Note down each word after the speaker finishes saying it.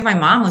My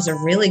mom was a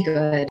really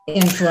good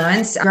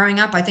influence growing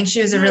up. I think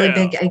she was a really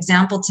big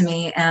example to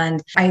me.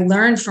 And I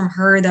learned from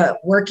her that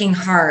working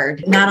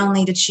hard, not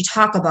only did she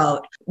talk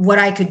about what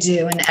I could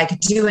do and I could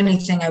do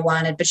anything I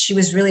wanted, but she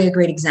was really a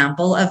great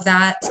example of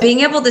that.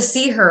 Being able to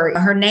see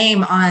her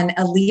name on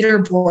a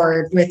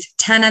leaderboard with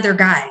 10 other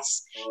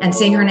guys and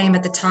seeing her name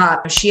at the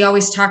top, she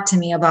always talked to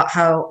me about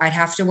how I'd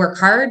have to work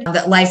hard,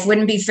 that life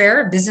wouldn't be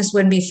fair, business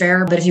wouldn't be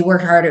fair, but if you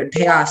work hard, it would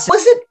pay off. So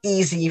was it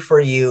easy for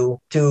you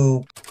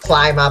to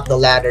climb up the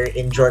ladder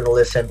in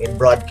journalism, in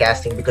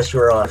broadcasting, because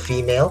you're a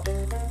female?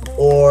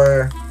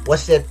 Or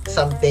was it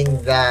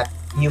something that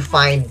you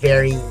find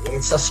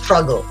it's a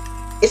struggle?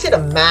 Is it a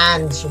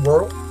man's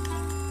world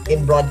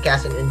in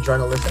broadcasting and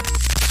journalism?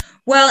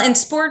 Well, in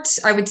sports,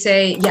 I would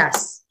say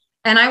yes.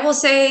 And I will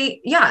say,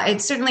 yeah,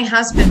 it certainly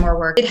has been more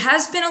work. It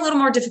has been a little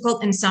more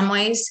difficult in some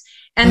ways.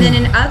 And then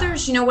in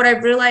others, what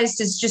I've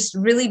realized is just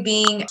really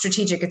being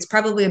strategic. It's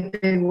probably a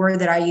big word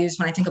that I use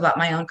when I think about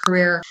my own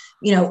career.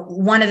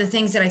 One of the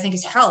things that I think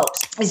has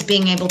helped is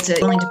being able to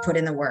willing to put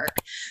in the work.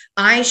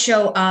 I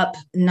show up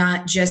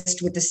not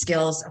just with the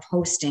skills of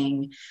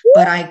hosting,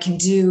 but I can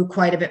do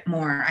quite a bit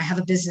more. I have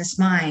a business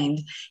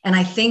mind. And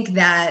I think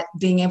that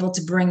being able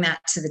to bring that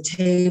to the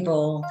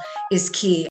table is key.